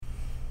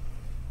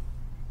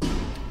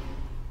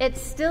It's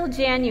still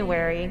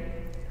January,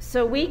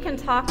 so we can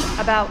talk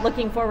about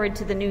looking forward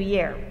to the new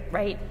year,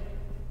 right?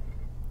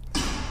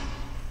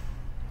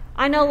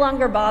 I no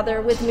longer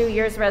bother with New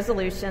Year's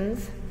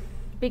resolutions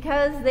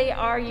because they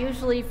are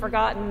usually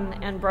forgotten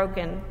and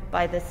broken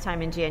by this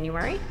time in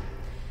January.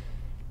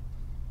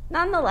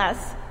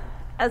 Nonetheless,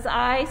 as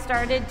I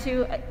started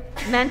to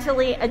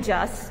mentally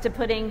adjust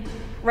to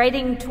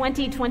writing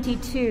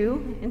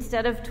 2022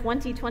 instead of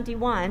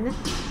 2021,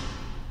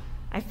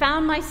 I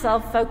found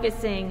myself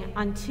focusing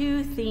on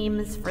two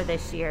themes for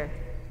this year: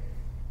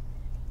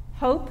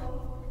 hope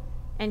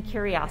and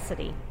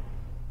curiosity.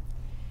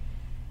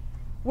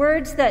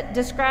 Words that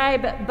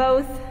describe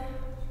both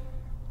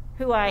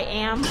who I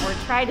am or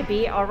try to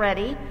be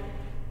already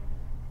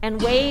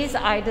and ways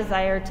I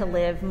desire to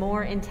live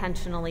more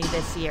intentionally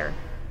this year.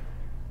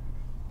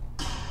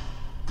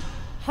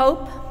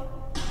 Hope,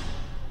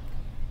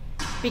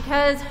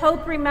 because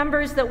hope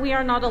remembers that we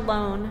are not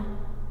alone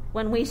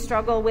when we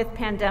struggle with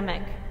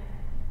pandemic,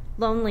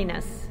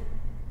 loneliness,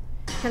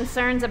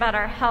 concerns about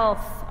our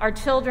health, our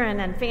children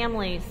and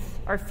families,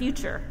 our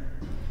future.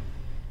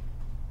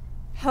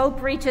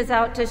 Hope reaches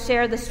out to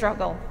share the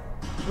struggle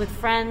with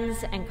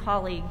friends and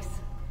colleagues.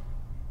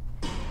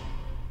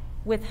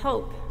 With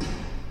hope,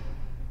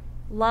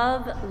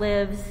 love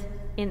lives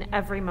in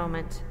every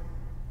moment,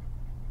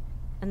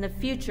 and the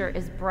future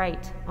is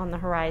bright on the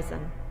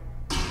horizon.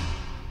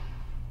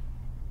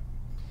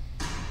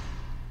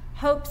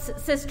 Hope's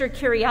sister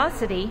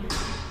Curiosity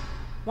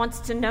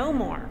wants to know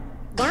more,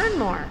 learn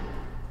more.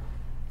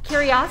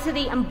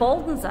 Curiosity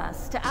emboldens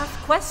us to ask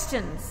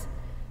questions,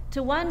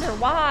 to wonder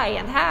why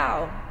and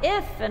how,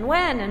 if and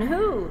when and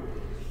who.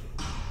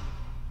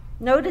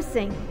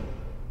 Noticing,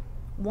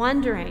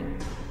 wondering,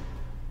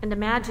 and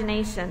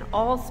imagination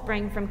all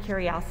spring from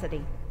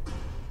curiosity.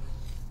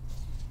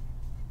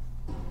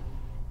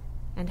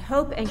 And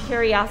hope and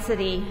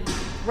curiosity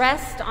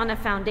rest on a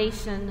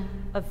foundation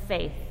of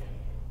faith,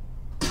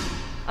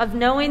 of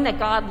knowing that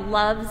God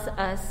loves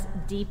us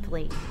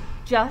deeply,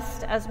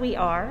 just as we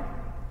are,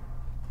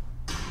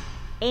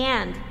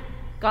 and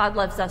God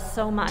loves us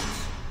so much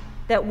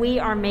that we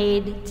are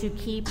made to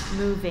keep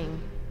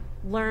moving,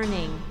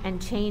 learning,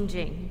 and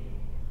changing,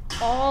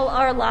 all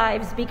our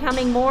lives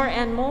becoming more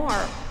and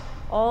more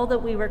all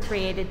that we were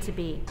created to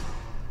be.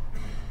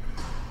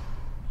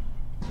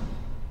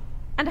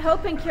 And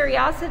hope and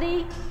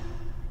curiosity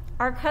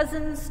are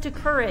cousins to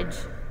courage,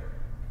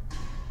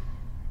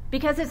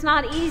 because it's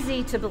not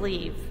easy to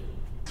believe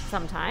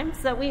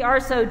sometimes that we are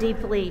so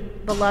deeply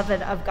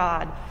beloved of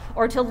God,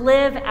 or to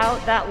live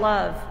out that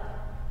love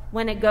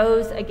when it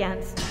goes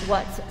against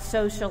what's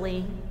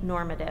socially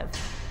normative.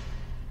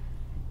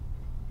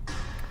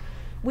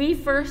 We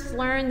first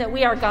learn that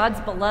we are God's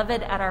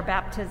beloved at our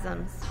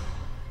baptisms.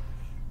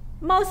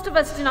 Most of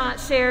us do not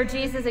share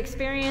Jesus'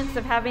 experience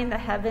of having the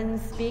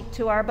heavens speak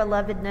to our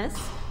belovedness.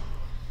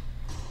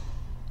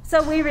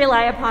 So we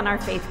rely upon our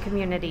faith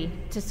community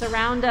to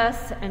surround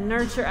us and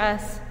nurture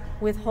us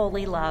with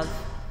holy love.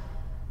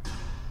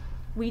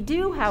 We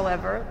do,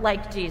 however,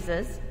 like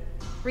Jesus,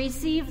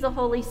 receive the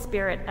Holy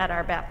Spirit at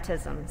our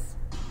baptisms.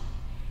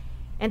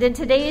 And in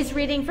today's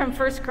reading from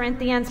 1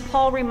 Corinthians,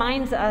 Paul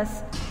reminds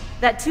us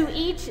that to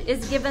each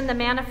is given the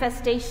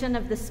manifestation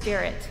of the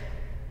Spirit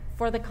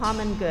for the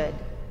common good.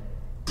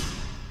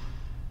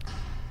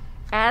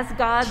 As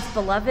God's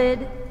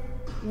beloved,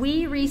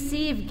 we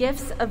receive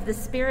gifts of the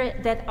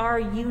Spirit that are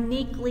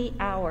uniquely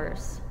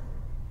ours.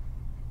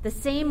 The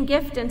same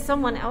gift in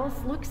someone else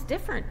looks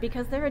different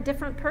because they're a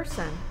different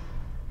person.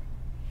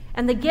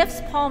 And the gifts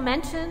Paul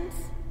mentions,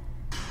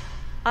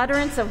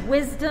 utterance of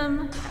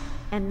wisdom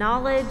and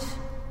knowledge,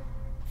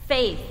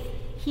 faith,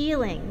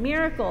 healing,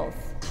 miracles,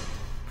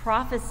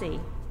 prophecy,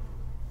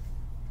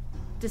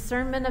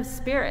 discernment of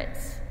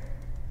spirits,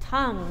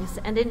 tongues,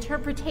 and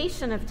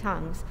interpretation of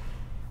tongues.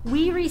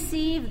 We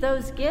receive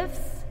those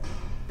gifts,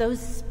 those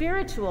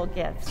spiritual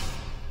gifts,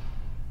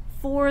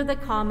 for the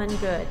common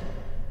good.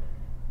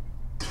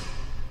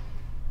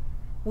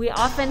 We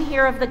often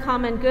hear of the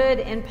common good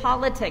in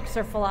politics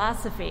or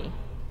philosophy.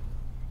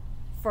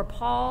 For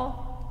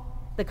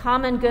Paul, the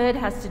common good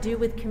has to do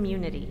with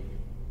community.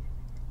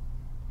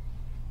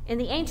 In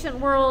the ancient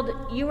world,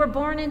 you were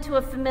born into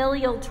a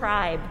familial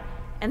tribe,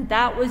 and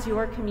that was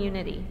your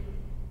community.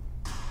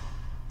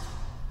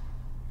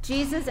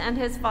 Jesus and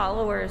his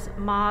followers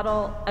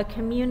model a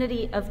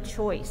community of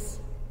choice,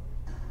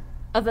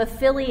 of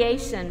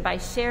affiliation by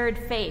shared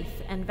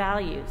faith and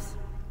values.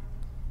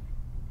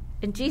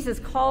 And Jesus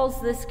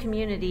calls this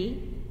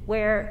community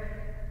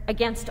where,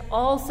 against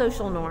all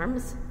social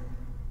norms,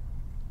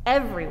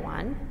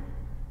 everyone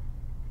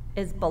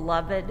is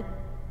beloved,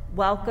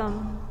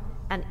 welcome,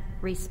 and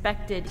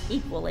respected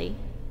equally.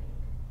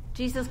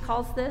 Jesus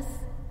calls this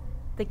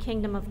the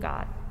kingdom of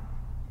God.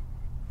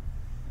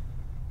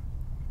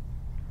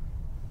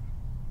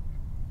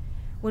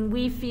 When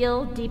we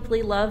feel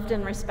deeply loved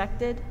and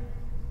respected,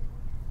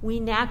 we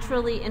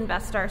naturally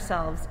invest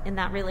ourselves in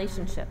that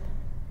relationship,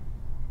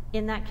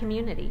 in that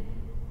community.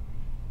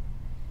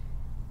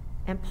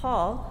 And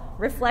Paul,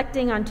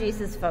 reflecting on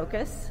Jesus'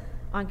 focus,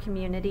 on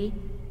community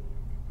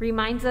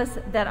reminds us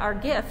that our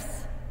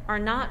gifts are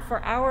not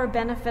for our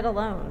benefit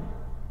alone.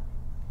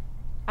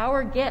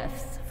 Our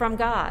gifts from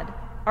God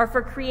are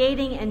for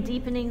creating and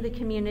deepening the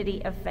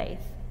community of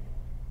faith,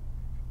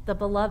 the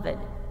beloved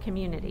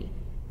community.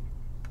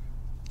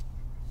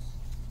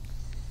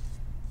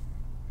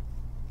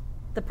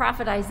 The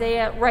prophet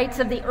Isaiah writes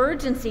of the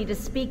urgency to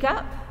speak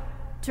up,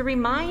 to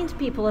remind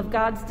people of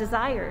God's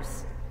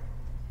desires.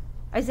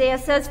 Isaiah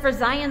says, "For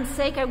Zion's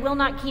sake I will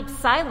not keep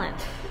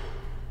silent.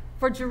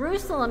 For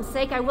Jerusalem's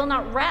sake I will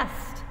not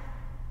rest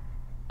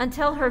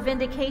until her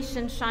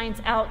vindication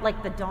shines out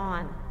like the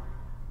dawn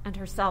and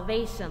her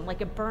salvation like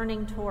a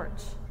burning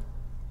torch."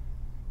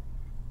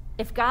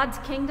 If God's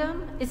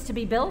kingdom is to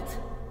be built,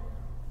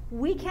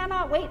 we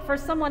cannot wait for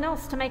someone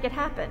else to make it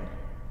happen.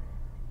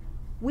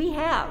 We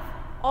have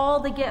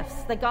all the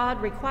gifts that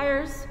God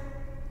requires,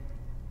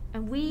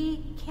 and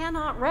we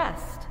cannot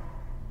rest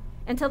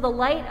until the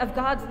light of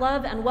God's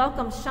love and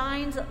welcome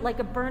shines like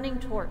a burning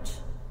torch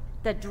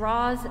that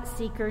draws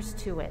seekers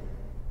to it.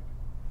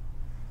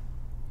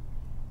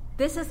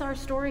 This is our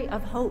story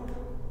of hope,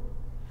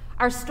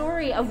 our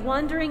story of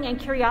wondering and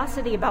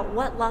curiosity about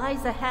what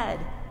lies ahead.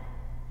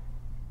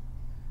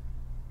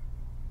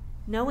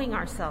 Knowing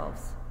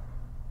ourselves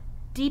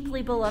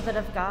deeply beloved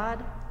of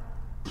God,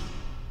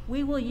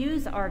 we will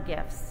use our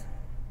gifts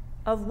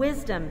of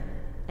wisdom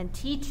and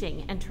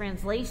teaching and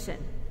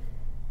translation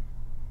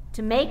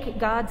to make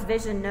God's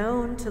vision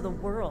known to the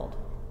world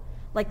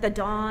like the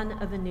dawn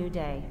of a new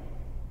day.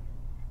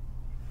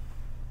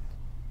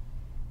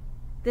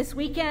 This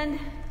weekend,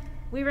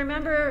 we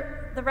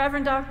remember the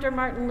Reverend Dr.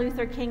 Martin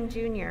Luther King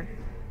Jr.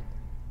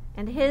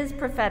 and his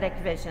prophetic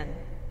vision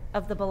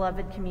of the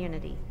beloved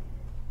community.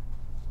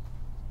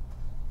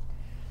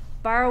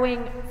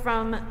 Borrowing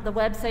from the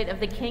website of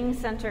the King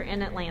Center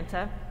in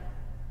Atlanta,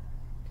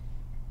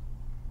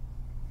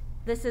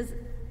 this is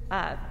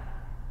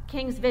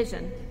King's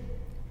vision.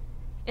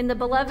 In the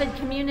beloved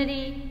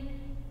community,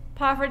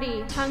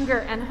 poverty, hunger,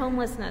 and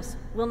homelessness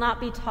will not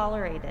be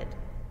tolerated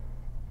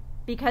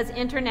because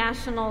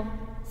international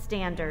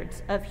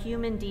standards of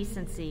human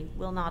decency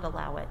will not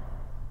allow it.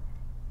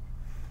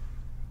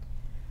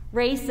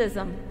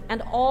 Racism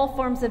and all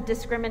forms of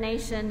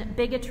discrimination,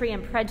 bigotry,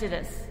 and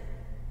prejudice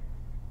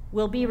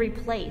will be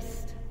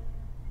replaced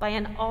by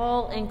an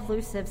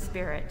all-inclusive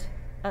spirit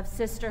of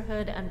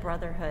sisterhood and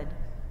brotherhood.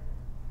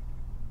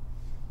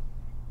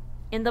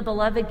 In the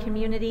beloved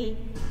community,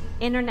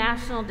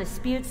 international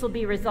disputes will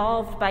be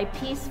resolved by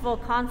peaceful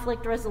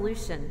conflict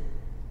resolution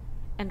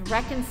and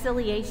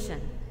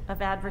reconciliation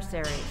of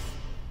adversaries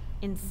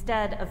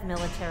instead of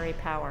military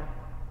power.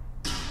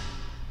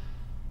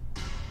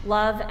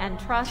 Love and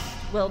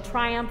trust will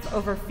triumph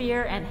over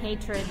fear and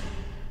hatred.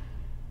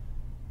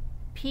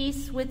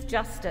 Peace with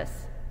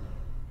justice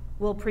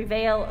will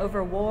prevail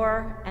over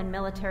war and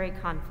military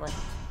conflict.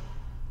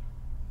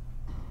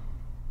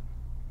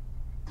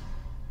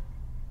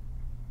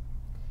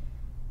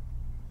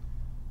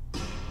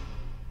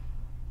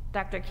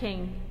 Dr.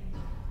 King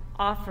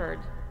offered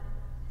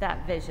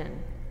that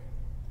vision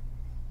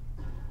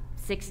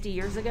 60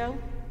 years ago.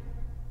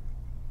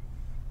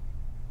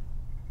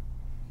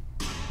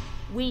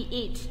 We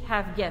each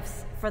have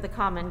gifts for the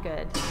common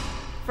good,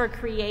 for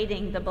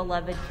creating the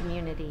beloved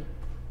community.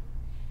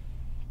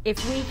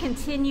 If we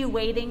continue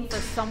waiting for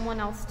someone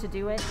else to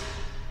do it,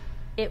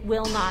 it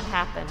will not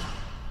happen,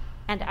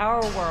 and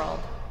our world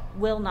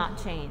will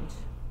not change.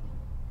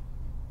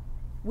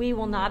 We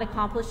will not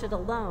accomplish it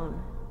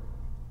alone,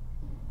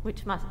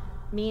 which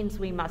means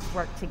we must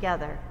work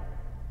together,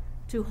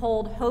 to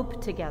hold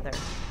hope together,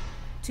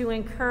 to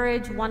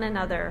encourage one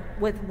another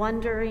with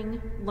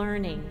wondering,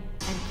 learning,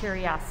 and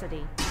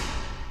curiosity.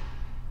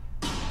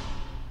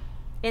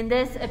 In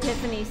this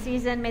Epiphany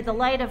season, may the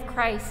light of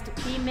Christ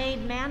be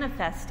made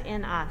manifest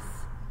in us,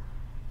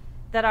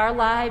 that our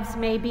lives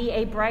may be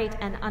a bright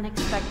and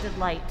unexpected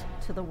light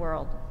to the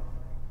world.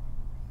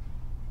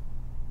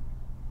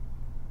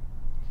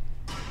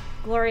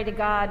 Glory to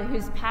God,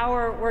 whose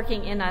power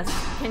working in us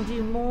can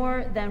do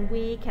more than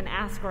we can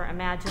ask or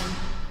imagine.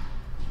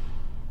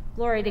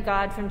 Glory to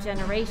God from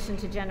generation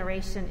to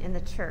generation in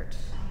the church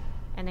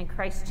and in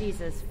Christ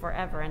Jesus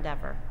forever and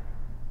ever.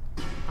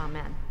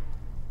 Amen.